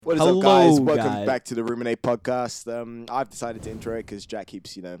What is up, guys? Welcome back to the Ruminate podcast. I've decided to intro it because Jack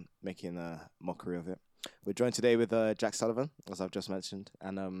keeps, making a mockery of it. We're joined today with Jack Sullivan, as I've just mentioned,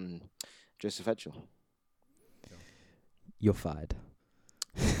 and Joseph Edgell. You're fired.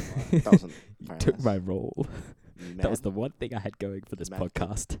 That wasn't You took my role. That was the one thing I had going for this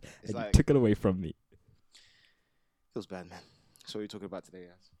podcast, and you took it away from me. Feels bad, man. So what are you talking about today,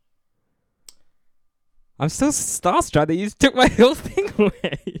 guys? I'm still starstruck that you took my whole thing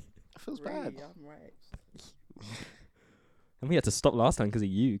away. It feels bad. I'm right. And we had to stop last time because of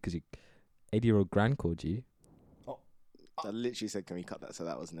you, because your 80-year-old grand called you. I literally said, can we cut that so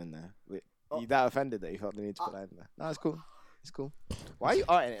that wasn't in there? You that offended that you felt the need to put that in there? No, it's cool. It's cool. Why are you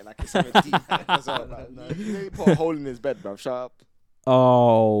arting it like it's something deep? That's all, you put a hole in his bed, bro. Shut up.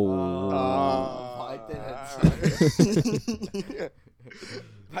 I didn't.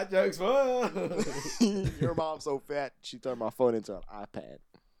 Bad jokes, Your mom's so fat, she turned my phone into an iPad.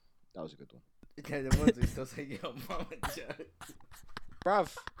 That was a good one. Okay, the ones who still say your mama jokes.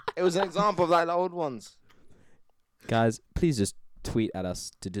 Bruv, it was an example of like the old ones. Guys, please just tweet at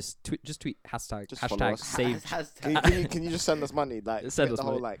us to just tweet hashtag us. save. Can you just send us money? Like Send us the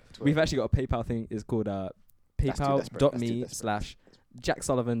whole money. We've We've actually got a PayPal thing. It's called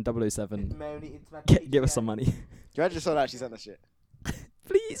paypal.me/JackSullivan007. Give us some money. You imagine someone actually send us shit?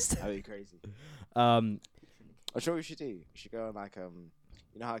 Please. That'd be crazy. Um, I'm sure we should do. We should go on like you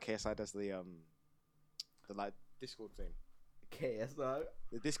know how KSI does the like Discord thing. KSI.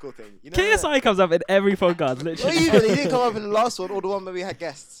 The Discord thing. You know KSI comes up in every podcast, Not literally. even. He didn't come up in the last one or the one where we had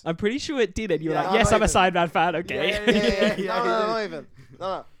guests. I'm pretty sure it did, and you were Yeah, like, no, "Yes, not I'm a even. Sideman fan." Okay. No, not even.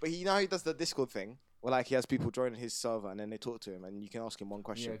 No. But you know how he does the Discord thing, where like he has people joining his server and then they talk to him and you can ask him one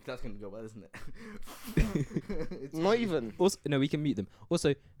question. Yeah, that's gonna go well, isn't it? It's Not even. Also, no, we can mute them.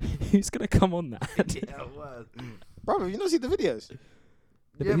 Also, who's gonna come on that? Yeah, well. Bro, have you not seen the videos?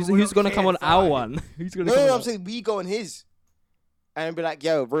 Yeah, but who's gonna come on our one? Who's gonna? No, come I'm saying we go on his. And be like,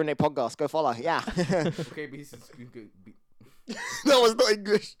 yo, Ruinate Podcast, go follow. Yeah. Okay, but he's just That was not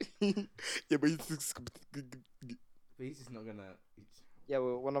English. Yeah, but he's just not gonna. yeah,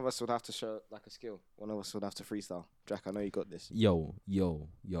 well, one of us would have to show like a skill. One of us would have to freestyle. Jack, I know you got this. Yo. You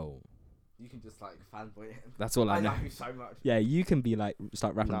can just like fanboy him. That's all I know. love you so much. Yeah, you can be like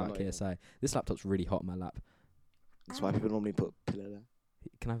start rapping No, about not KSI. This laptop's really hot on my lap. That's why people normally put a pillow there.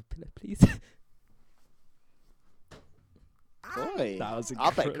 Can I have a pillow, please? Boy, That was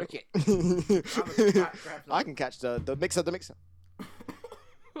I'll play incredible. cricket. Grab I can catch the mixer.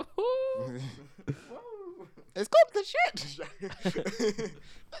 It's got the shit. the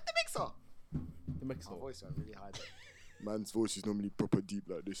mixer. The mixer. My voice is really high. Man's voice is normally proper deep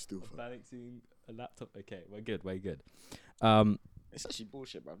like this still. Balancing a laptop. Okay, we're good. It's actually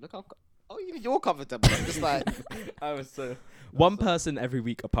bullshit, bro. Look how. Even you're comfortable. I'm just like. I was so. One person every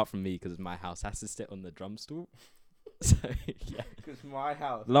week, apart from me, because my house has to sit on the drum stool. So yeah. Because my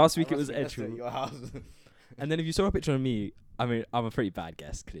house. Last week I it was must be next to Edgell. Your house. And then if you saw a picture of me, I mean, I'm a pretty bad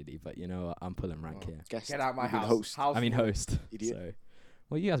guest, clearly, but you know what? I'm pulling rank here. Guest. Get out my You mean house. Host. I mean, host. Idiot. So,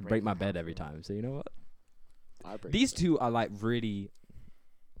 well, you guys break my bed every time, so you know what? I break These it. two are like really.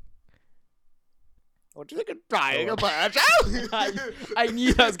 What do you think of trying a I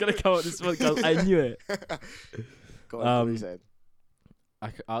knew that was gonna come on this podcast. I knew it. Go on, what you said.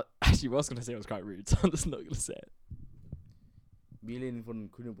 Actually, what I was gonna say was quite rude, so I'm just not gonna say it. Berlin von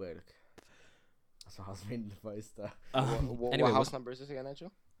Kühneberg. Also hast du den Voice da. What Anyway, house number is this again,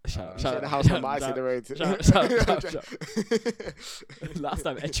 Angel? Shut Say up. the house number. I say the road. Shut. Last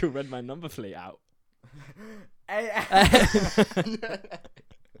time Edgell read my number plate out. Hey,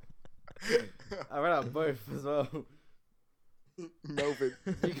 I read out both as well. Melvin.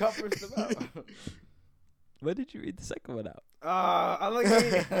 You can't push them out. Where did you read the second one out? I like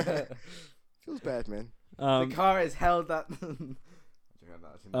it. Feels bad, man. The car is held up.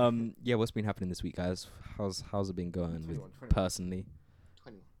 Yeah, what's been happening this week, guys? How's it been going 21. personally?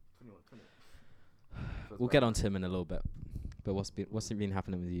 21. We'll get on to him in a little bit. But what's been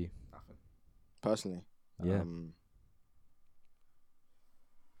happening with you? Nothing. Personally. Yeah.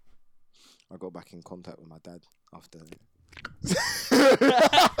 I got back in contact with my dad after. I'm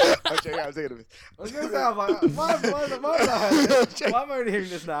taking I was going to say, I'm like, why am I only hearing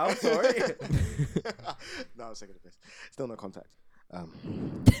this now? Sorry. No, I was taking a piss. Still no contact. Oh,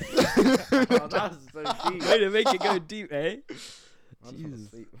 that's so deep. Way to make it go deep, eh? I'm Jesus.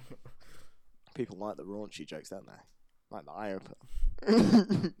 asleep. People like the raunchy jokes, don't they? Like the eye opener.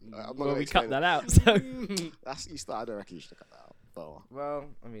 Well, we cut that out. So. That's you start. I don't reckon you should cut that out. But Well,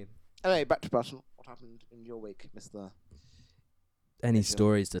 I mean, anyway, back to personal. What happened in your week, Mr. Any Edgell?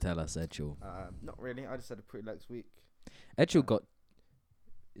 stories to tell us, Edgell? not really. I just had a pretty lax week. Edgell got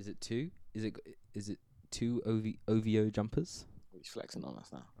Is it 2? Is it 2 OVO jumpers? He's flexing on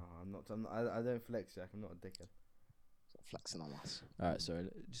us now. Oh, I don't flex, Jack. I'm not a dickhead. Stop flexing on us. All right, sorry.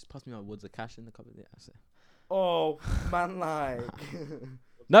 Just pass me my Woods of cash in the cupboard. Yeah, that's it. Oh, man, like.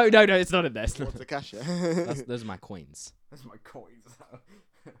 No, it's not in there. What's the cash? Yeah? Those are my coins. That's my coins.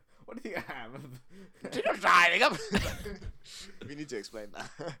 What do you think I have? Driving up. We need to explain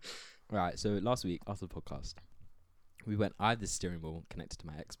that. Right, so last week after the podcast, I had this steering wheel connected to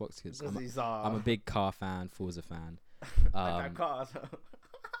my Xbox because I'm a big car fan, Forza fan. Like that car.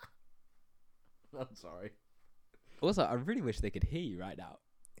 I'm sorry. Also, I really wish they could hear you right now.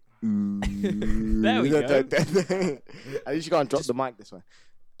 There we go. At least you can't drop the mic this way.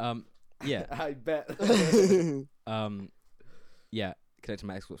 Yeah. I bet. Yeah, connected to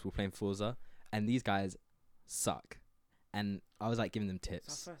my Xbox, we're playing Forza, and these guys suck. And I was like giving them tips.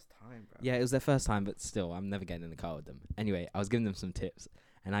 It's our first time, bro. Yeah, it was their first time, but still, I'm never getting in the car with them. Anyway, I was giving them some tips,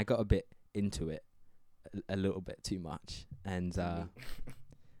 and I got a bit into it, a little bit too much. And I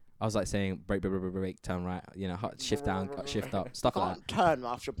was like saying, brake, turn right, shift down, shift up, stuff like that. Turn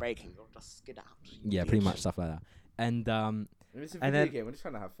after braking, or just skid out. Yeah, pretty much stuff like that. And It's a and video then game. We're just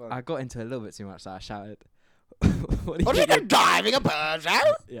trying to have fun. I got into it a little bit too much, so I shouted. What are you doing driving a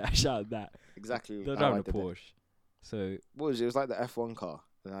Peugeot? Yeah, I shouted that. Exactly. They're how I driving a did it. Porsche. So What was it? It was like the F1 car.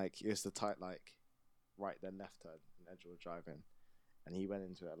 And like, it was the tight, like, right then left turn. And Edge was driving. And he went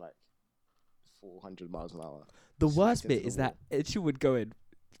into it at like 400 miles an hour. the Smacked worst into bit the is that Edge would go in,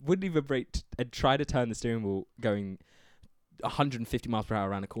 wouldn't even brake, and try to turn the steering wheel going 150 miles per hour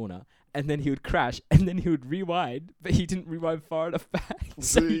around a corner, and then he would crash, and then he would rewind, but he didn't rewind far enough back,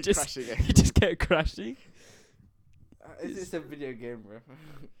 so he just kept crashing. It's a video game, bro.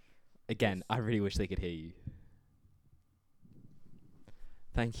 Again, I really wish they could hear you.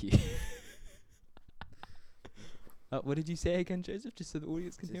 Thank you. What did you say again, Joseph? Just so the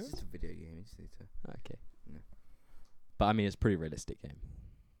audience can hear It's us? just a video game. You just need to. Okay. Yeah. But I mean, it's a pretty realistic game.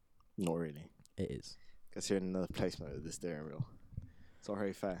 Not really. It is. Considering another placement of the steering wheel. It's not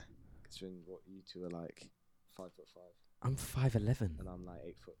very fair. Considering what you two are like 5'5", I'm 5'11". and I'm like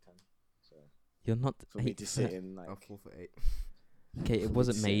 8'10". So You're not for me to sit in like, I'm 4'8". Okay, it for me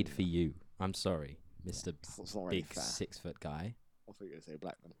wasn't to made sit for you. I'm sorry, Mr. it's not really Big fair. 6-foot guy. I thought you were gonna say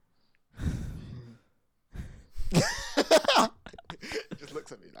black man. Just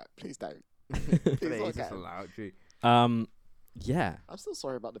looks at me like, please don't. Please It's look just at a him. loud tree. Yeah. I'm still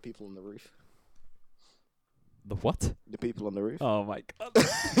sorry about the people on the roof. The what? The people on the roof. Oh my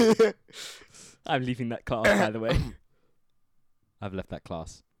god. I'm leaving that class, by the way. I've left that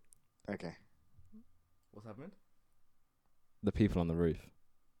class. Okay. What's happened? The people on the roof.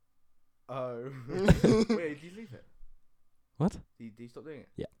 Oh. Wait, did you leave it? What? Did you stop doing it?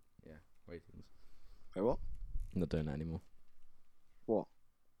 Yeah. Yeah. Ratings. Wait, what? I'm not doing that anymore. What?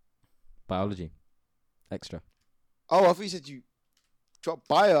 Biology. Extra. Oh, I thought you said you dropped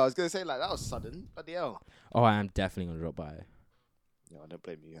bio. I was gonna say like that was sudden. Bloody hell. Oh, I am definitely going to drop by. No, I don't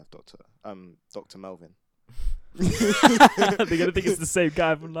blame you. You have Dr. Melvin. They're going to think it's the same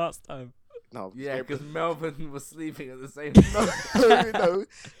guy from last time. No. Yeah, because Melvin was sleeping at the same no, time. no.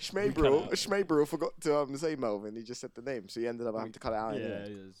 Schmabril forgot to say Melvin. He just said the name, so he ended up having to cut it out.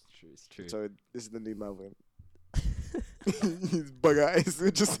 anyway. it's true. It's true. So this is the new Melvin. His bug eyes are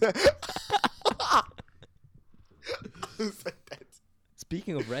just. So dead.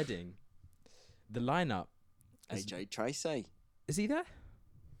 Speaking of Reading, the lineup. AJ Tracy. Is he there?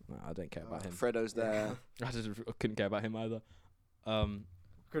 No, I don't care about him. Fredo's there. I couldn't care about him either.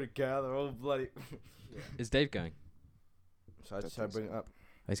 Couldn't care. They're all bloody. Is Dave going? Should I bring it up?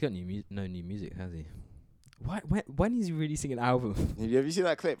 Oh, he's got no new music, has he? When is he releasing an album? Have you seen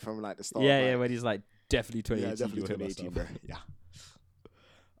that clip from like the start? Yeah, when he's like definitely 2018. Yeah, definitely or whatever 2018, bro. stuff.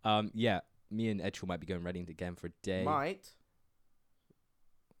 Yeah. Yeah. Me and Edgel might be going Reading again for a day. Might.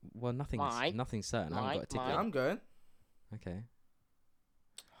 Well, nothing's certain. I haven't got a ticket. Yeah, I'm going. Okay.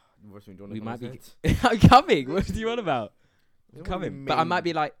 We might be. I'm coming. What do you want about? I'm coming, but I might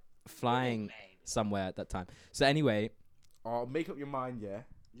be like flying somewhere at that time. So anyway. Oh, make up your mind, yeah.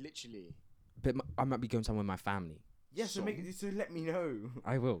 Literally. But I might be going somewhere with my family. Yes, so let me know.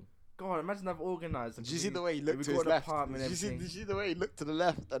 I will. God, imagine I've organised. Did you see the way he looked to his left? Did you see the way he looked to the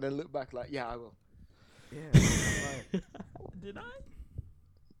left and then looked back like, yeah, I will. Yeah. Did I?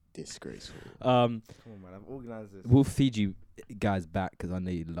 Disgraceful. Come on, man. I've organised this. We'll feed you guys back because I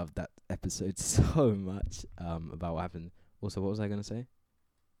know you loved that episode so much. About what happened. Also, what was I gonna say?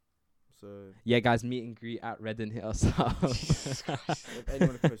 So yeah, guys, meet and greet at Reading. Hit us up. if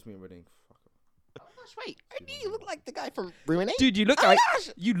anyone approached me in Reading, fuck up. Oh my gosh, wait. You look like the guy from Ruminate. Dude, you look Oh my like gosh.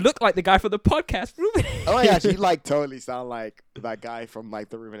 you look like the guy from the podcast. Ruben. Oh my gosh, you like totally sound like that guy from like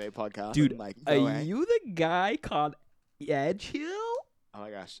the Ruminate podcast. Dude, like, are no way. you the guy called Edge Hill? Oh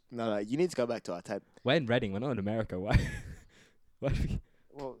my gosh. No, you need to go back to our TED. We're in Reading. We're not in America. Why? Why do we...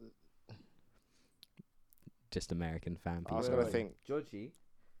 Well, Just American fan I was people. gonna think. Joji,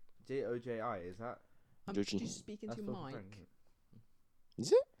 Joji, is that? I'm Georgie. just speaking to That's your not mic. Frank, isn't it?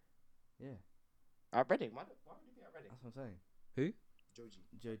 Is it? Yeah, At Reading. Why would it be at Reading? that's what I'm saying. Joji.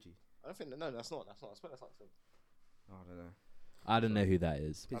 Joji. I don't think. No, that's not. I swear that's not. Oh, I don't know. I don't know who that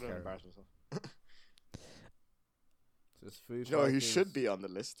is. Please I don't carry on. embarrass myself. So it's Foo You know who Fighters- should be on the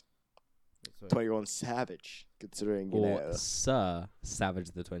list? Sorry. 21 Savage, considering you Or know Sir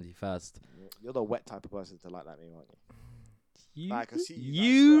Savage the 21st. you're the wet type of person to like that name, aren't you? You, I can see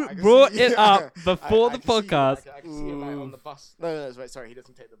you I can brought see- it up before I the can see you, podcast. I can see him like on the bus. No, wait, sorry, he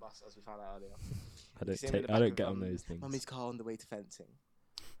doesn't take the bus as we found out earlier. I don't see him in take. the I back don't of, get on those things. Mummy's car on the way to fencing.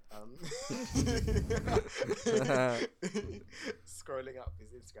 Scrolling up his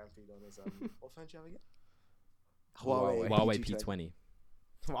Instagram feed on his what phone do you have again? Huawei Huawei P20.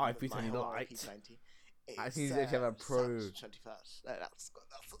 Wow, I My think you Huawei like. P20. I think he's actually have a pro. 21st. That's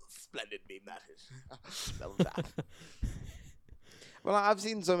a splendid meme. That is. Love that. Well, I've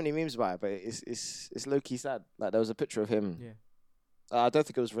seen so many memes about it, but it's low key sad. Like there was a picture of him. Yeah. I don't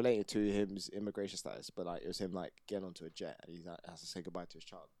think it was related to his immigration status, but like it was him like getting onto a jet and he has to say goodbye to his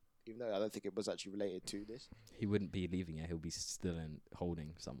child. Even though I don't think it was actually related to this. He wouldn't be leaving it. He'll be still in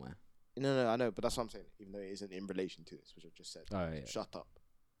holding somewhere. No, I know, but that's what I'm saying. Even though it isn't in relation to this, which I've just said. Oh yeah. Shut up.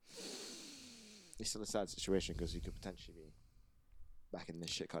 It's still a sad situation because he could potentially be back in this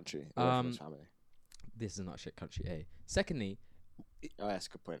shit country away from his family. This is not shit country A. Secondly, Oh, that's a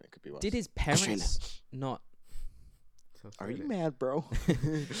good point. It could be worse. did his Australia. parents not? Are you mad, bro? Did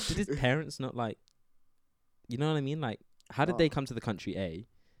his parents not like? You know what I mean? Like, how did they come to the country? A.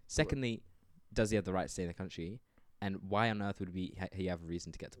 Secondly, does he have the right to stay in the country? And why on earth would he have a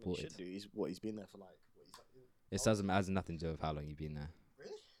reason to get He deported? should do. He's been there for like. It doesn't has nothing to do with how long you've been there.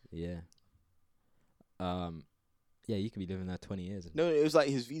 Really? Yeah. Yeah, you could be living there 20 years. No, it was like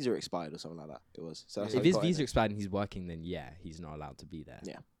his visa expired or something like that. It was. So that's how If he his got in visa there. expired and he's working, then yeah, he's not allowed to be there.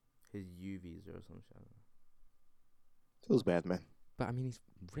 Yeah. His U visa or some shit. Feels bad, man. But I mean, he's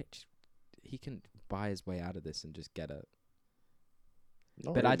rich. He can buy his way out of this and just get a.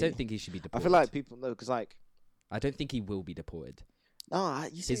 Not But I really. don't think he should be I deported. feel like people know because like. I don't think he will be deported. No,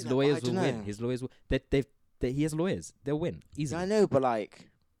 you say His that, but lawyers I will dunno. win. His lawyers will. He has lawyers. They'll win easily. Yeah, I know, but like.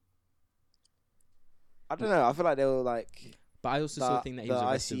 I don't know. I feel like they'll like. But I also saw a thing that he was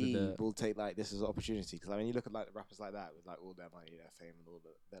arrested with ICE the. will take like this as an opportunity because I mean you look at like the rappers like that with like all their money, their fame, and all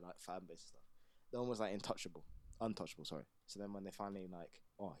their like fan base and stuff. They're almost like untouchable. Sorry. So then when they finally like,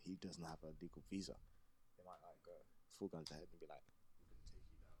 oh, he doesn't have a legal visa, they might like go full guns ahead and be like,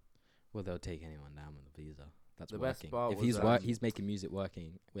 "We're gonna take you down." Well, they'll take anyone down with a visa. That's The best working. part If was, he's making music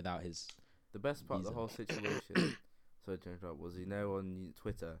working without his. The best part of the Visa. whole situation, sorry to interrupt, was on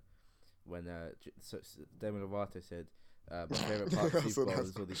Twitter when Demi Lovato said my favorite part of I Super saw Bowl that.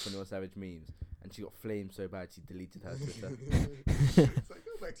 was all these 21 Savage memes, and she got flamed so bad she deleted her Twitter. It's like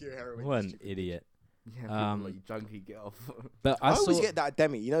go back to your heroin. What you an stupid idiot! Yeah, people Um, like you junkie, get off. But I I always saw. get that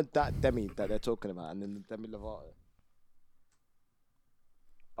Demi. You know that Demi that they're talking about, and then the Demi Lovato.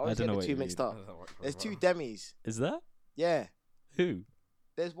 I always don't know get what the two you mixed mean. up. There's two Demis. Is that Yeah. who?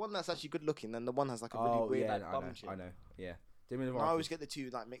 There's one that's actually good looking, and the one has like a really Oh weird yeah, like I bum know, chin. I know, yeah. Demi I Lovato. always get the two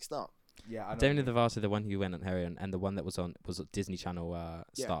like mixed up. Yeah, I know. Demi Lovato, the one who went on heroin, and the one that was on Disney Channel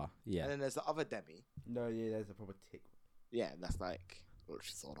Yeah. star. Yeah. And then there's the other Demi. No, yeah, there's a proper tick. Yeah, and that's like, well,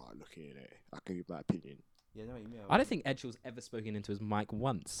 she's alright looking at it. I can give my opinion. Yeah, no, what you mean. I don't think Ed Sheeran's ever spoken into his mic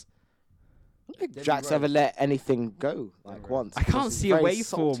once. I don't think Demi Jack's Rose. ever let anything go like Rose. once. I can't because he's see a very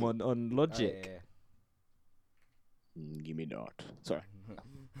waveform salty. on Oh, Logic. yeah, Give me that. Sorry. yeah.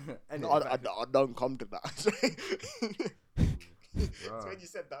 No, Anyway, I don't come to that. So Right. when you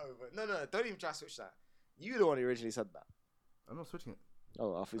said that over. No, don't even try to switch that. You the one who originally said that. I'm not switching it.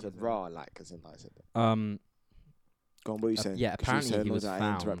 Oh, I thought you said Okay. raw, like, as in I said that. Go Go on, what are you saying? yeah, 'Cause you apparently said he no, was that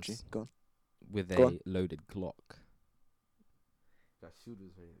I interrupt you. found- Go on. with Go a on. loaded Glock. That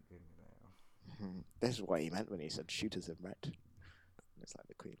shooter's very good now. This is what he meant when he said shooters in red. It's like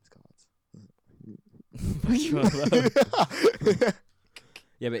the Queen's cards.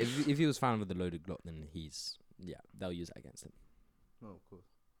 Yeah, but if he was found with a loaded Glock, then they'll use that against him. No, of course.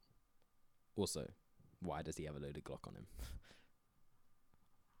 Also, why does he have a loaded Glock on him?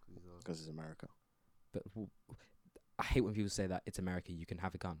 Because it's America. But I hate when people say that it's America, you can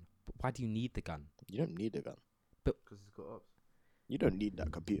have a gun. But why do you need the gun? You don't need a gun. Because it's got ups. You don't need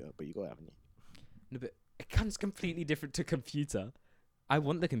that computer, but you got it, haven't you? No, but a gun's completely different to computer. I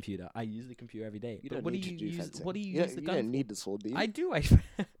want the computer. I use the computer every day. You But don't what do need you to do use? fencing. What do you You use the don't, you gun don't for? need the sword, do you? I do.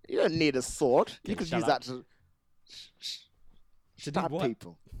 You don't need a sword. You Okay, could shut use up. that to To do stab what?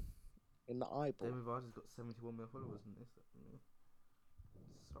 people in the eyeball. Demi Lovato's got 71 million followers on this.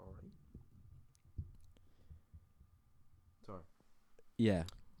 Sorry. Yeah.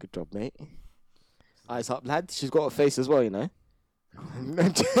 Good job, mate. Eyes up, lad. She's got a face as well, you know.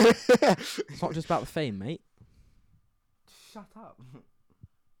 It's not just about the fame, mate. Shut up.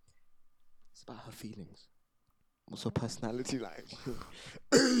 It's about her feelings. What's her personality like?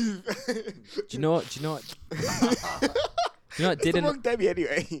 Do you know what? Do you know what? Do you know what It's the didn't? wrong Debbie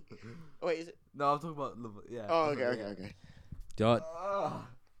anyway. Oh, wait, is it? No, I'm talking about love. Yeah. Oh, okay. Do you know what? Ah.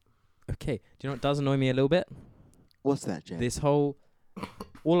 Okay. Do you know what does annoy me a little bit? What's that, Jen? This whole,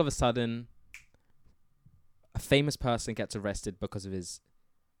 all of a sudden, a famous person gets arrested because of his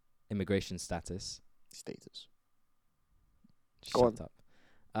immigration status. Status. Shut up.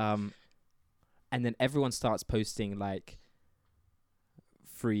 And then everyone starts posting like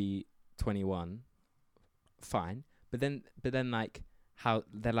free 21. Fine. But then like how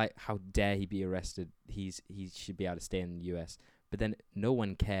they're like, how dare he be arrested? He should be able to stay in the US. But then no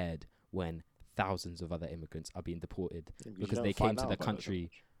one cared when thousands of other immigrants are being deported because they came to the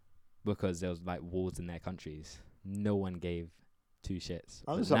country because there was like wars in their countries. No one gave two shits. I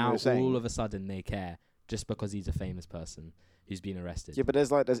But understand what now you're saying. all of a sudden they care just because he's a famous person who's been arrested. Yeah, but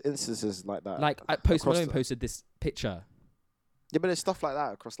there's instances like that. Like Post across Malone the- posted this picture. Yeah, but there's stuff like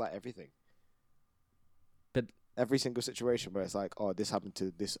that across like everything. But every single situation where it's like, oh, this happened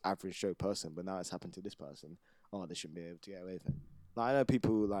to this average Joe person, but now it's happened to this person. Oh, they shouldn't be able to get away with it. Like, I know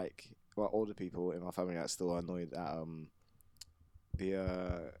people like, well, older people in my family that still are annoyed at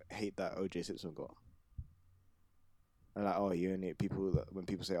the hate that OJ Simpson got. And like, oh, when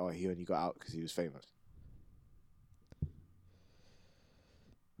people say, oh, he only got out because he was famous.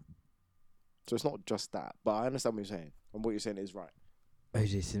 So it's not just that, but I understand what you're saying, and what you're saying is right.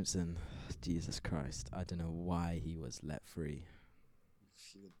 OJ Simpson, Jesus Christ, I don't know why he was let free.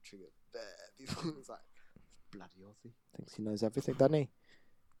 She would trigger there. People was like, bloody Aussie. Thinks he knows everything, doesn't he?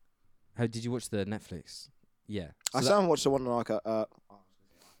 How did you watch the Netflix? Yeah, I still haven't watched the one on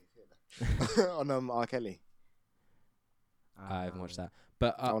R. Kelly. I haven't watched that.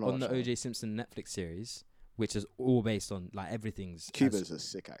 But I wanna on the watch that OJ Simpson Netflix series, which is all based on like everything's Cuba's as a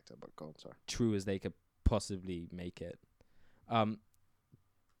sick actor, but go on, sorry. true as they could possibly make it.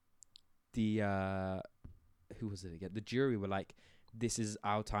 The who was it again? The jury were like, "This is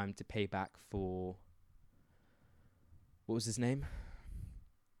our time to pay back for." What was his name?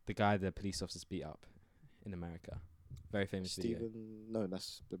 The guy the police officers beat up in America. Very famous video. No,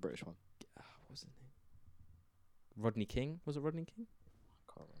 that's the British one. What was his name? Rodney King? Was it Rodney King? I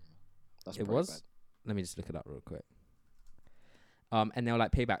can't remember. That's It Breaking was? Bad. Let me just look it up real quick. And they were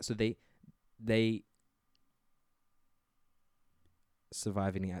like payback. So they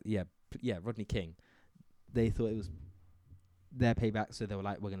surviving at Rodney King. They thought it was their payback, so they were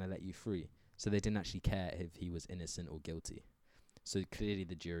like, we're gonna let you free. So they didn't actually care if he was innocent or guilty. So clearly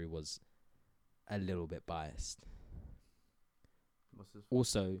the jury was a little bit biased. What's this?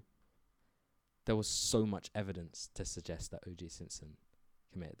 Also, there was so much evidence to suggest that O.J. Simpson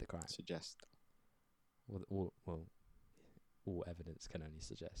committed the crime. Suggest. All evidence can only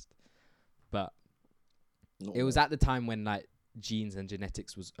suggest. But Not it was more. at the time when like genes and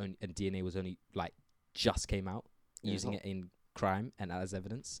genetics was only and DNA was only like just came out, Yeah, using it in crime and as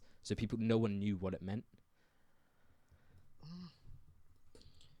evidence. So no one knew what it meant.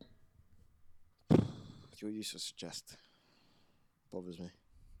 Your use of suggest bothers me.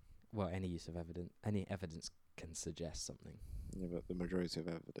 Well, any evidence can suggest something. Yeah, but the majority of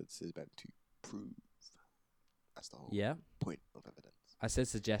evidence is meant to prove. That's the whole Yeah, point of evidence. I said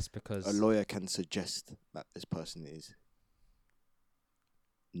suggest because A lawyer can suggest that this person is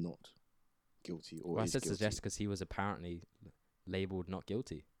not guilty or well, I is said guilty. suggest because he was apparently labeled not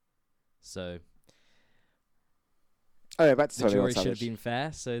guilty. So Oh, yeah, back to the 21 jury should have Savage. been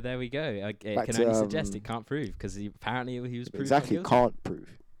fair. So there we go. It Back can to, only suggest. It can't prove because apparently he was proved Exactly, not guilty. can't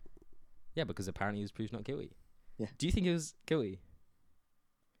prove. Yeah, because apparently he was proved not guilty. Yeah. Do you think he was guilty?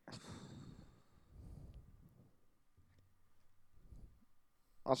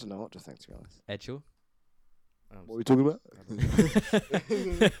 I don't know what to think, to be honest. Edgel? What are we talking about?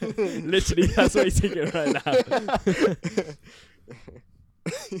 Literally, that's what he's thinking right now.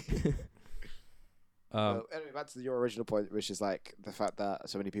 Anyway, back to your original point, which is like the fact that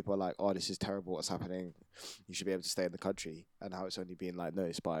so many people are like, "Oh, this is terrible. What's happening? You should be able to stay in the country," and how it's only being like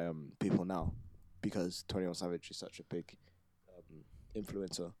noticed by people now because 21 Savage is such a big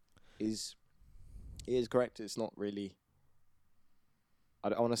influencer. Is It is correct. It's not really. I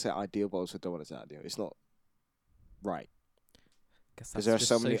want to say ideal, but also don't want to say ideal. It's not right Guess because that's there are just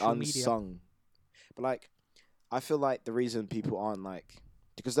so many social media. unsung. But like, I feel like the reason people aren't like,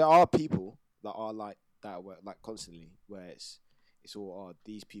 because there are people that are like that, where, like constantly, where it's all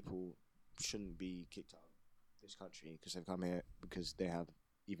these people shouldn't be kicked out of this country because they've come here because they have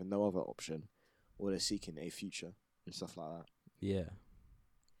even no other option, or they're seeking a future and stuff like that. Yeah.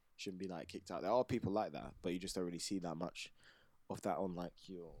 Shouldn't be like kicked out. There are people like that, but you just don't really see that much of that on like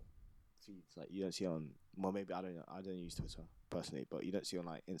your feeds. Like you don't see on, well, maybe I don't know. I don't use Twitter personally, but you don't see on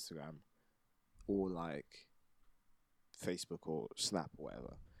like Instagram or like Facebook or Snap or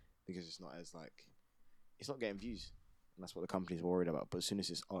whatever, because it's not as like, it's not getting views, and that's what the company's worried about. But as soon as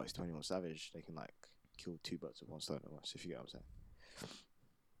it's 21 Savage, they can like kill two birds with one stone almost, if you get what I'm saying.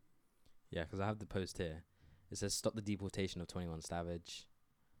 Yeah, because I have the post here. It says stop the deportation of 21 Savage,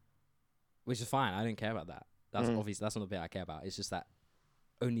 which is fine. I don't care about that. That's obvious. That's not the bit I care about. It's just that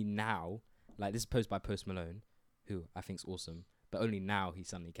only now, like this is post by Post Malone, who I think's awesome, but only now he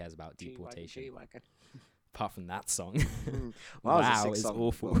suddenly cares about deportation. Apart from that song, Well, that was a Wow sick is song, but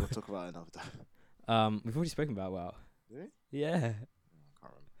awful. We'll talk about it another time. We've already spoken about Wow. Did Yeah. I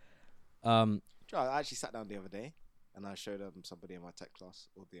can't remember. Um. Do you know, I actually sat down the other day and I showed somebody in my tech class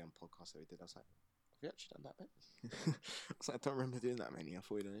or the podcast that we did. I was like, have we actually done that bit? I was like, I don't remember doing that many. I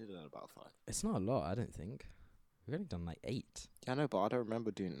thought we'd only done about 5. It's not a lot, I don't think. We've only done like 8. Yeah, I know, but I don't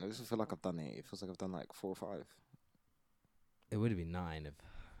remember doing it. I just feel like I've done 8. It feels like I've done like 4 or 5. It would have been 9 if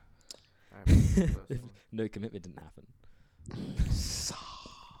I remember the first if one. no commitment didn't happen.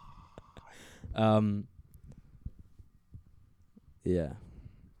 Yeah.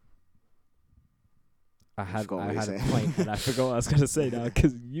 I had forgot what a you said. point and I forgot what I was gonna say now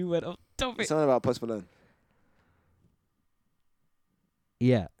because you went off topic. Something about Post Malone.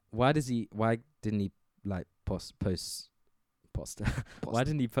 Yeah. Why didn't he like post? Why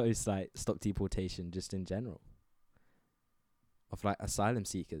didn't he post like stop deportation just in general of like asylum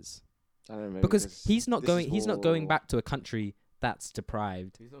seekers? I don't know. Because he's not this is going more- back to a country that's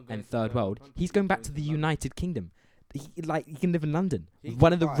deprived He's not going and to third world. countries, He's going back going to the London. United Kingdom. He can live in London, He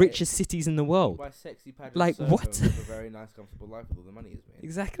one can of the buy- richest cities in the He world. buys sexy pageant Like, Soho what? and live a very nice, comfortable life with all the money he's made.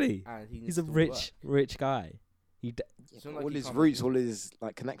 Exactly. And he He's needs a to rich, work. rich guy. It's not like all he his can't roots, do all it. his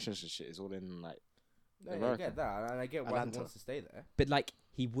like connections and shit is all in like. No, I America. get that, and I get why Atlanta. he wants to stay there. But like,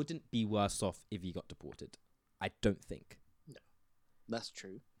 he wouldn't be worse off if he got deported. I don't think. That's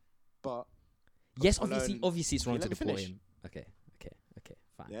true, but Yes, Malone- obviously it's wrong Can to you let me deport finish? him. Okay,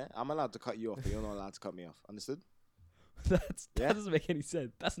 fine. yeah, I'm allowed to cut you off, but you're not allowed to cut me off. Understood? That Yeah? doesn't make any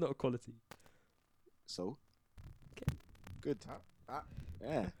sense. That's not equality. So. Okay. Good.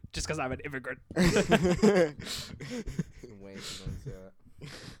 Yeah. Just because I'm an immigrant. Been waiting for him to say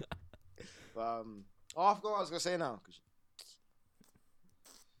that. I forgot what I was gonna say now.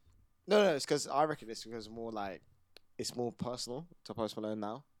 No, it's because I reckon it's because more like it's more personal to Post Malone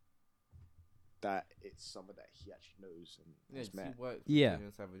now. That it's someone that he actually knows and Yeah, has he met. worked Yeah.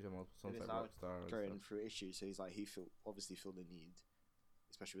 with Savage and songs And it's like like Rockstar and going stuff. through issues, so he's like obviously feel the need,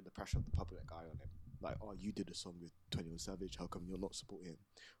 especially with the pressure of the public eye on him. Like, oh, you did a song with 21 Savage, how come you're not supporting him?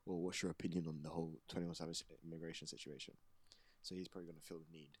 Or what's your opinion on the whole 21 Savage immigration situation? So he's probably gonna feel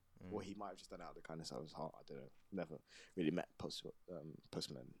the need, or he might have just done it out of the kindness of his heart. I don't know. Never really met Post Malone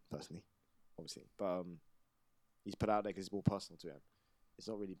personally, obviously, but he's put out there because it's more personal to him. It's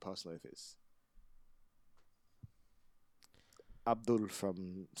not really personal if it's Abdul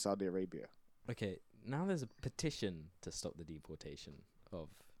from Saudi Arabia. Okay, now there's a petition to stop the deportation of.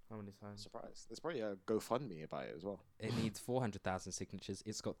 How many times? Surprised. There's probably a GoFundMe about it as well. It needs 400,000 signatures.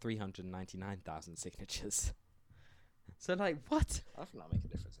 It's got 399,000 signatures. So like, what? I think that'll make a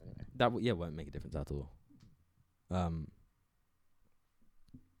difference anyway. That won't make a difference at all.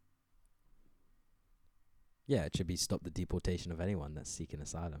 Yeah, it should be stop the deportation of anyone that's seeking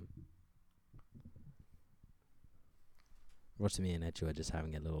asylum. Rotimi and Edge are just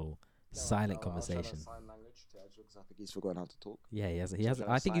having a little silent conversation. Sign language to Edge because I think he's forgotten how to talk. Yeah, he has.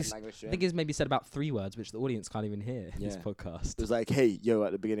 I think he's maybe said about 3 words, which the audience can't even hear in this Yeah. podcast. It was like, hey, yo,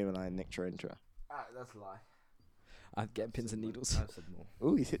 at the beginning when I nicked your intro. That's a lie. I'd get pins and needles. I've said more.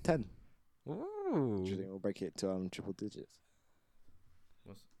 Ooh, he's hit 10. Ooh. Do you think we'll break it to triple digits?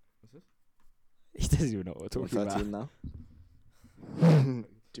 What's this? He doesn't even know what we're We're talking about. 13 now.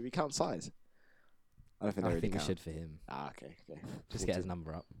 Do we count size? I don't think they I really think we count. should for him. Okay. Just get his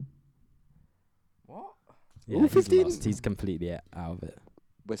number up. What? Yeah, Ooh, he's 15. lost. He's completely out of it.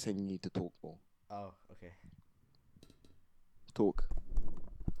 We're saying you need to talk more. Oh, okay. Talk.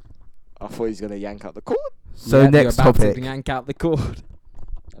 I thought he was going to yank out the cord. So Yeah, you're next about topic. to yank out the cord.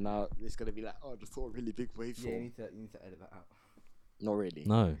 And now it's gonna be like, oh, I just thought a really big waveform. Yeah, you need to edit that out. Not really.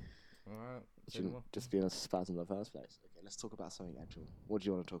 No. Alright. Shouldn't just be in a spasm in the first place. Okay, let's talk about something actual. What do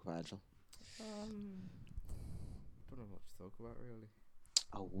you want to talk about, Angel? Don't know what to talk about really.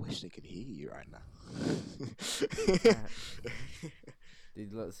 I wish they could hear you right now.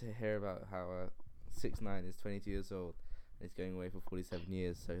 Did you hear about how 6ix9ine is 22 years old and he's going away for 47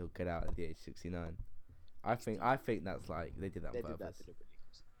 years, so he'll get out at the age 69? I think that's like they did that on purpose.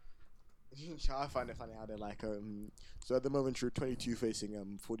 I find it funny how they're like, so at the moment you're 22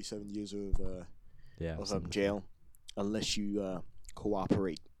 facing 47 years of jail, unless you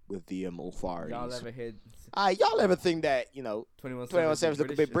cooperate with the authorities. Y'all ever heard? Y'all ever think that 21 Savage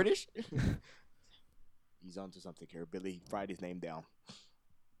look a bit British? He's onto something here. Billy, write his name down.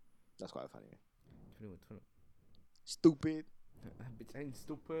 That's quite funny. 21. Stupid. Bitch ain't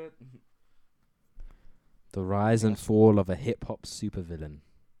stupid. The rise and fall of a hip hop supervillain.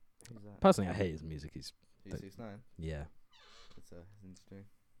 Who's that? Personally, I hate his music. He's 6ix9ine. yeah, It's interesting.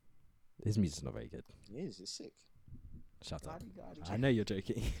 his music's not very good. It is. It's sick. Shut up. Gotti. I know you're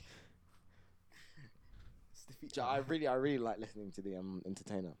joking. I really like listening to the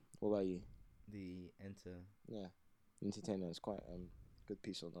Entertainer. What about you? The Enter. Yeah, Entertainer is quite good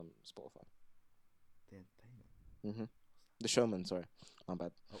piece on Spotify. The Entertainer. The Showman. Sorry, my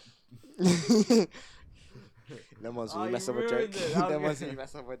bad. Oh. No one's Oh, really you messing with ruined Jake. it. No Okay. one's really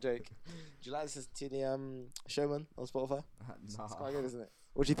messing with Jake. Do you like to listen to the Showman on Spotify? It's quite good, isn't it?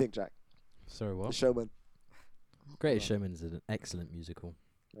 What do you think, Jack? Sorry, The what? Showman. Greatest Showman is an excellent musical.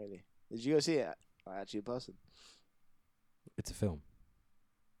 Really? Did you go see it? Actually, in person? It's a film.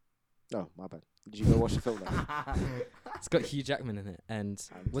 No, my bad. Did you go watch the film? Then? It's got Hugh Jackman in it, and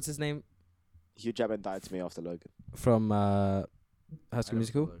what's his name Hugh Jackman died to me after Logan. from High School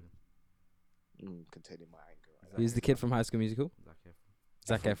Musical? Containing my anger. Right Who's the kid from High School Musical? Zac Efron.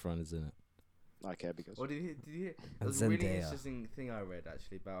 Zac Efron is in it. now. I care because. Oh, did you hear? And There's a really Zendaya. interesting thing I read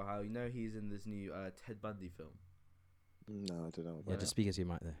actually about how he's in this new Ted Bundy film. No, I don't know. Yeah, just speak into your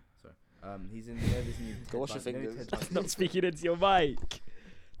mic there. He's in this new. Go wash your Ted Bundy- fingers. Ted Bundy- Not speaking into your mic.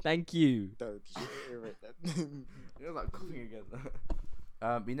 Thank you. Don't irritate that. You're like coughing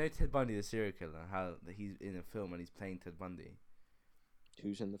again. Ted Bundy, the serial killer, how he's in a film and he's playing Ted Bundy.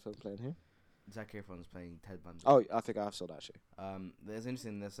 Who's in the film playing who? Zac Efron's playing Ted Bundy. Oh, I think I have saw that shit. There's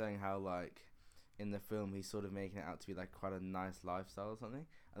interesting. They're saying how like in the film he's sort of making it out to be like quite a nice lifestyle or something,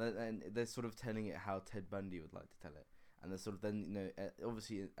 and they're sort of telling it how Ted Bundy would like to tell it, and they're sort of then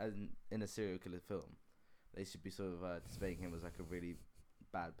obviously as in a serial killer film, they should be sort of displaying him as like a really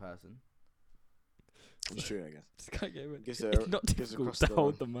bad person. It's true, I guess. Just can't get it. Gives It's a- not gives difficult across to the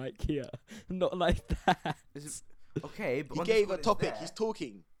hold line. the mic here. Not like that. Okay, but He on gave Discord a it's topic. there. He's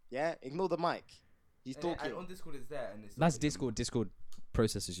talking. Yeah, ignore the mic. He's And talking. on Discord it's there, and it's That's not- Discord. Discord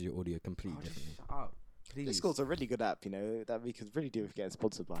processes your audio completely Oh, just differently. shut up, please. Discord's a really good app, that we could really do with getting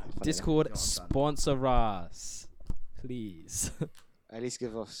sponsored by. funny Discord, No, I'm done. sponsor us, please. enough. At least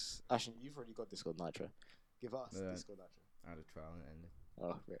give us. Actually, you've already got Discord Nitro. Give us Yeah. Discord Nitro. I had a trial and it ended.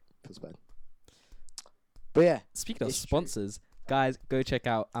 Oh, great. Feels bad. But yeah, Speaking of It's true. sponsors, guys, go check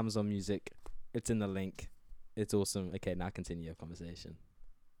out Amazon Music. It's in the link. It's awesome. Okay, now continue your conversation.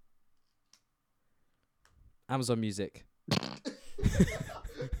 Amazon Music.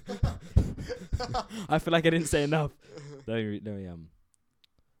 I feel like I didn't say enough. Let me.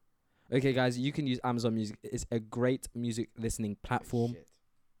 Okay, guys, you can use Amazon Music. It's a great music listening platform. Shit.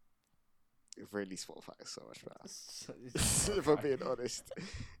 really Spotify is so much better. It's If I'm being honest,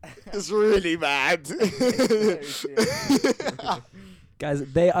 it's really bad. Guys,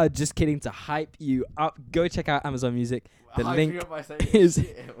 they are just kidding to hype you up. Go check out Amazon Music. The Hype link you up by saying is-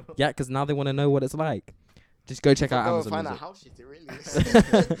 shit. Yeah, because now they want to know what it's like. Just go check out Go Amazon find out Music. how shit it really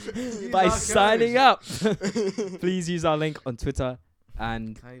is. By our signing code. up. Please use our link on Twitter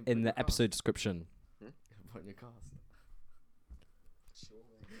and Can I put in your the cast? episode description. Put your cast.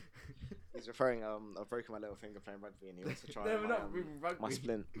 He's referring. I've broken my little finger playing rugby, and he wants to try No, my, not even my rugby.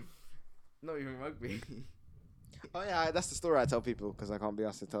 splint. Not even rugby. Oh yeah, that's the story I tell people because I can't be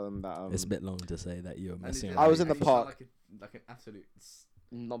asked to tell them that. It's a bit long to say that you're messing And around. I was in the and you sound park. like an absolute.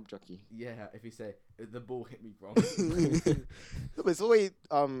 knob jockey. Yeah, if you say the ball hit me wrong. No, but it's always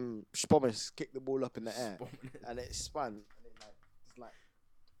Spomus kicked the ball up in the air and it spun and it it's like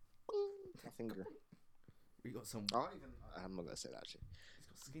my finger. We got some. I'm not gonna say that shit. He's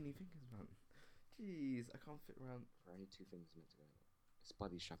got skinny fingers, man. Jeez, I can't fit around. I need 2 fingers meant to go. It's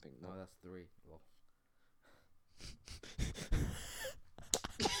body strapping. No, that's 3. Well,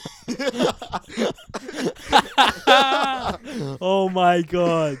 Oh my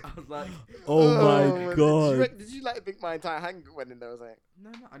god. I was like, Oh my god. Did you like think my entire hand went in there? I was like,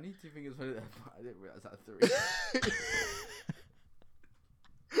 No, I need 2 fingers for it. I didn't realize I had 3.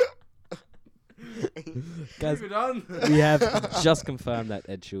 Guys, Moving on. we have just confirmed that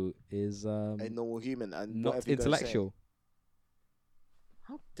Edsel is a normal human and not whatever you gotta say. intellectual.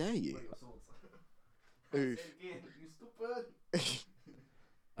 How dare you? What are your thoughts? Oof. Say it again, you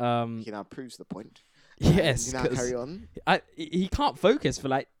stupid. He now proves the point. Yes, You now 'cause carry on. he can't focus for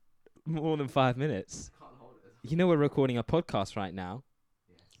like more than 5 minutes. Can't hold it. You know we're recording a podcast right now,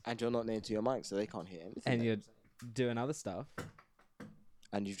 And you're not near to your mic, so they can't hear anything. and that you're saying. doing other stuff.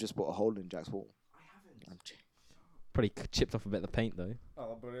 And you've just put a hole in Jack's wall. I haven't. I'm Probably chipped off a bit of the paint though.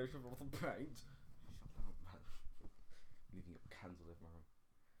 Oh, but I should have the paint. Shut up, man. You can get cancelled if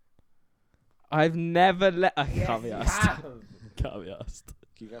I'm I've never let. I can't be Yes, asked. you have. Can't be asked.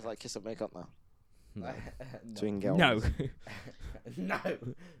 Can you guys like kiss and make up now? No. So we can get on No. with it? No. I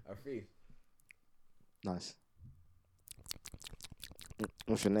refuse. Nice.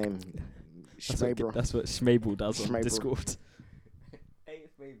 What's your name? That's what, Schmabro. that's what Schmabel does on Schmabel. Discord. Hey,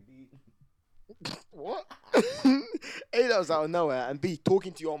 it's baby. What? A, that was out of nowhere, and B,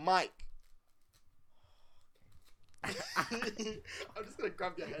 talking to your mic. I'm just gonna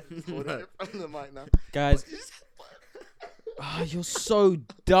grab your head and hold it in front of the mic now. Guys, you're so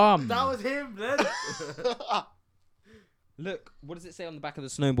dumb. That was him, then. Look, what does it say on the back of the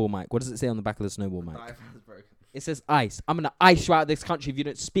snowball mic? What does it say on the back of the snowball mic? My iPhone's broken. It says ice. I'm gonna ice you out of this country if you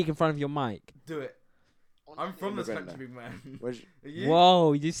don't speak in front of your mic. Do it. I'm from this Immigrant country, man. Where's Are you?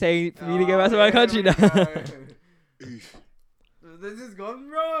 Whoa, you saying for me to go back to Oh, my country here now? we go. This has gone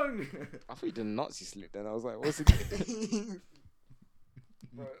wrong. I thought you did a Nazi salute then. I was like, what's it?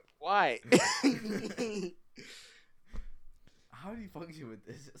 Bro, why? How do you function with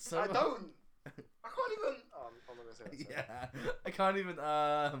this? So I don't. I can't even. Oh, I'm not gonna say that. Sorry. Yeah, I can't even.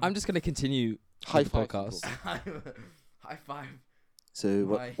 I'm just gonna continue High with the five. podcast. High five. So,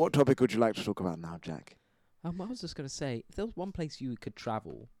 Why? what topic would you like to talk about now, Jack? I was just gonna say, if there was one place you could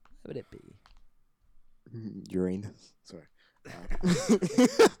travel, where would it be? Uranus. Sorry.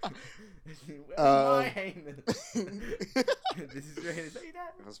 Where's my anus? This is really say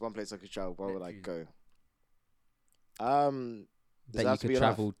that. If there's one place I could travel, where would I Neptune. go? Does That it you have to could be on Earth?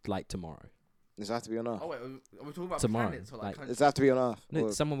 travel like tomorrow. Does it have to be on Earth? Oh wait, are we talking about Tomorrow, planets or like like- countries? Does it have to be on Earth? No,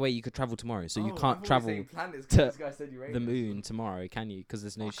 Or- somewhere where you could travel tomorrow, so you Oh, I can't thought we were travel saying planets 'cause to this guy said the Uranus. moon tomorrow, can you? Because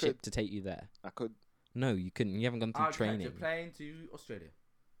there's no I ship could. to take you there. I could. No, you couldn't. You haven't gone through I'll catch training. a plane to Australia.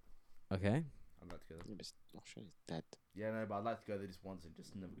 Okay. I'd like to go there. Yeah, but Australia's dead. Yeah, no, but I'd like to go there just once and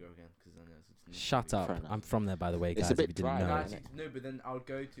just never go again because then it's just Shut up. Fair enough. I'm from there, by the way, It's guys. a bit if you didn't dry, know. No, right? actually, no, but then I'll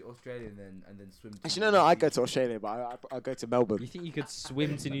go to Australia and then swim. To Actually, no. I'd go to Australia, but I'd go to Melbourne. You think you could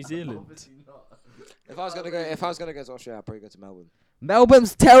swim to New Zealand? Obviously not. If I was gonna go to Australia, I'd probably go to Melbourne.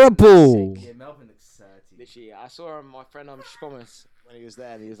 Melbourne's terrible. Yeah, Melbourne looks dirty. Literally, I saw my friend Thomas when he was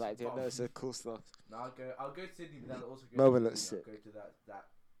there, and he was like, "Dude, no, it's so cool stuff." No, I'll go to Sydney, but then I'll also go Melbourne to looks Sydney. sick. I'll go to that.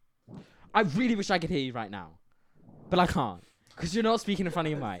 I really wish I could hear you right now, but I can't because you're not speaking in front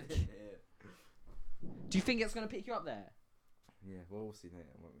of your mic. Yeah. Do you think it's gonna pick you up there? Yeah, well, we'll see later,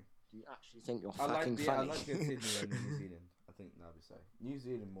 won't we? Do you actually think you're I fucking I funny? like to go to Sydney and New Zealand. I think that'll be so. New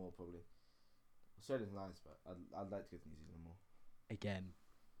Zealand more probably. Australia's nice, but I'd like to go to New Zealand more. Again,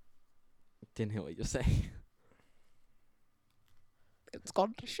 didn't hear what you're saying. It's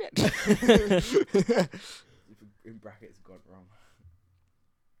gone to shit. If in brackets gone wrong.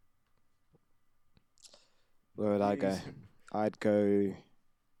 Where would I go? Please. I'd go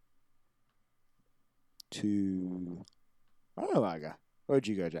to. I don't know where I go. Where would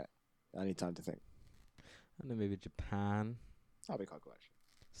you go, Jack? I need time to think. I don't know, maybe Japan, That'd be quite cool, actually.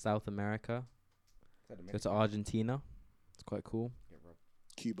 South America. Is that a Go mix? to Argentina. It's quite cool. Get robbed.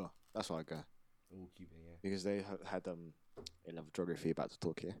 Cuba. That's where I'd go. All Cuban, yeah. Because they had A-level geography about to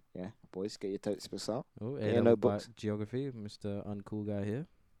talk here. Yeah, boys, get your totes books out. Oh, Yeah, A-level notebooks. geography, Mr. Uncool guy here.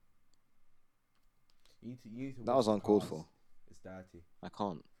 You need to That watch was the uncalled cars. for. It's dirty. I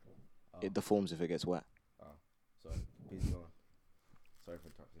can't. Oh, It deforms if it gets wet. sorry. Please go on. Sorry for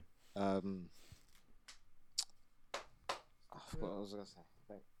interrupting. I forgot what I was gonna say.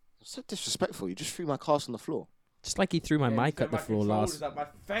 Thank- So disrespectful. You just threw my cast on the floor. Just like he threw my Yeah, mic so at the my floor controller's last. at my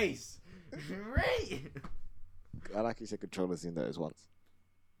face. Right. I like you said controllers in those once,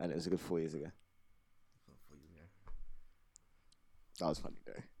 and it was a good 4 years ago. That was funny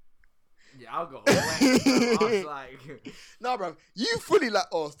though. Yeah, I'll go away. I was like, No, bro, you fully like.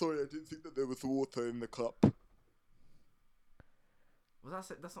 Oh, sorry, I didn't think that there was water in the cup. that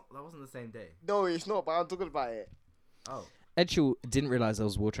wasn't the same day. No, it's not. But I'm talking about it. Oh. Edshul didn't realize there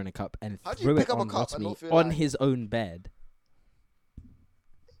was water in a cup and How do you threw pick it up a on cup and Rotimi not feel on like- his own bed.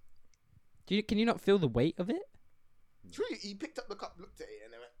 Can you not feel the weight of it? True, he picked up the cup, looked at it,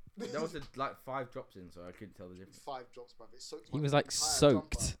 and then went. There was like 5 drops in, so I couldn't tell the difference. 5 drops, bruv. It soaked He my was like entire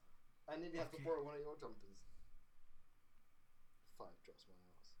soaked. jumper. I nearly have to borrow one of your jumpers. 5 drops,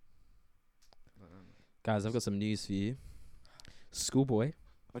 my ass. Guys, I've got some news for you. Schoolboy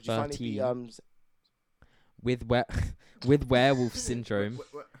But you finally 13. beat with werewolf syndrome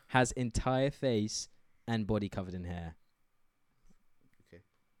What? has entire face and body covered in hair. Okay.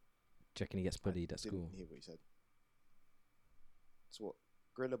 Do you reckon he gets bullied at Didn't school? hear what he said. So what?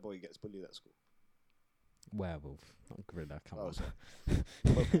 Gorilla Boy gets bullied at school. Werewolf, not gorilla. Come Oh, on. sorry.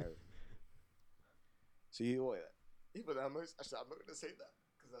 Okay. So you what? Yeah, but I'm not gonna say that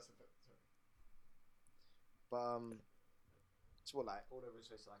because that's offensive. But it's what like all over his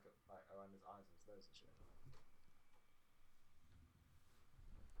face, like around his eyes and nose and shit.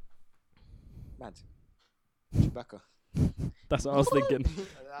 Mad. Chewbacca. That's what I was thinking.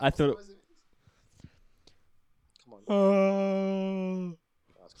 I thought. Come on.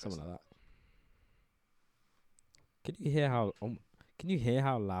 That's Something crazy. like that. Can you hear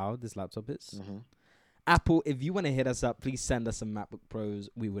how loud this laptop is? Mm-hmm. Apple, if you want to hit us up, please send us some MacBook Pros.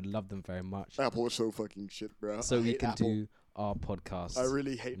 We would love them very much, Apple is so fucking shit, bro. so I we hate can Apple. do our podcast. I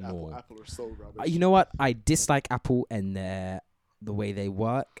really hate more. Apple. Apple are so rubbish. You know what? I dislike Apple and the way they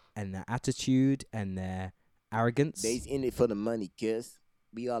work and their attitude and their arrogance. They's in it for the money, cuz.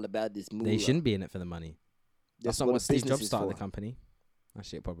 We all about this movie. They shouldn't be in it for the money. That's not what what the Steve business Jobs is started for. the company.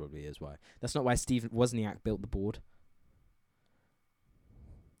 Actually, it probably is why. That's not why Steve Wozniak built the board.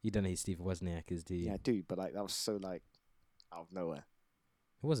 You don't know who Steve Wozniak is, do you? Yeah, I do, but like that was so like out of nowhere.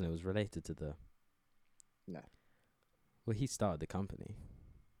 It wasn't. It was related to the... No. Well, he started the company.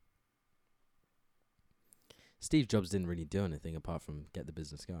 Steve Jobs didn't really do anything apart from get the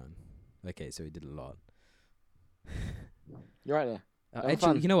business going. Okay, so he did a lot. You're right there. Ed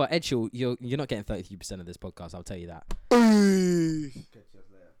Sheeran, you know what, Ed Sheeran, you're not getting 33% of this podcast. I'll tell you that.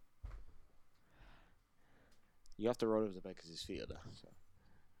 You have to roll over the bed because his feet are there. So.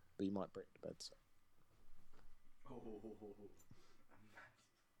 But you might break the bed. So.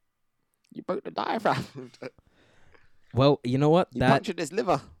 You broke the diaphragm. Well, you know what? You punctured his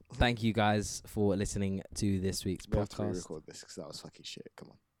liver. Thank you guys for listening to this week's We have to podcast. re-record this because that was fucking shit. Come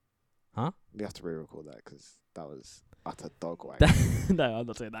on. Huh? We have to re-record that because that was utter dog wag. No, I'm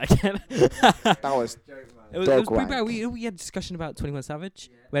not saying that again. That was It was dog pretty bad. wank. We had a discussion about 21 Savage.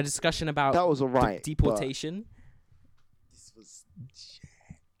 We had a discussion about that was alright. deportation. This was shit.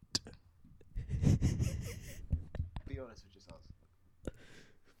 Be honest with yourselves.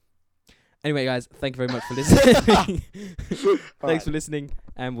 Anyway, guys, thank you very much for listening. Thanks Alright. for listening,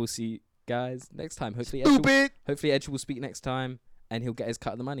 and we'll see you guys next time. Hopefully, Edge will speak next time, and he'll get his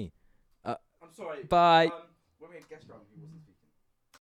cut of the money. I'm sorry. Bye. When we had guests around,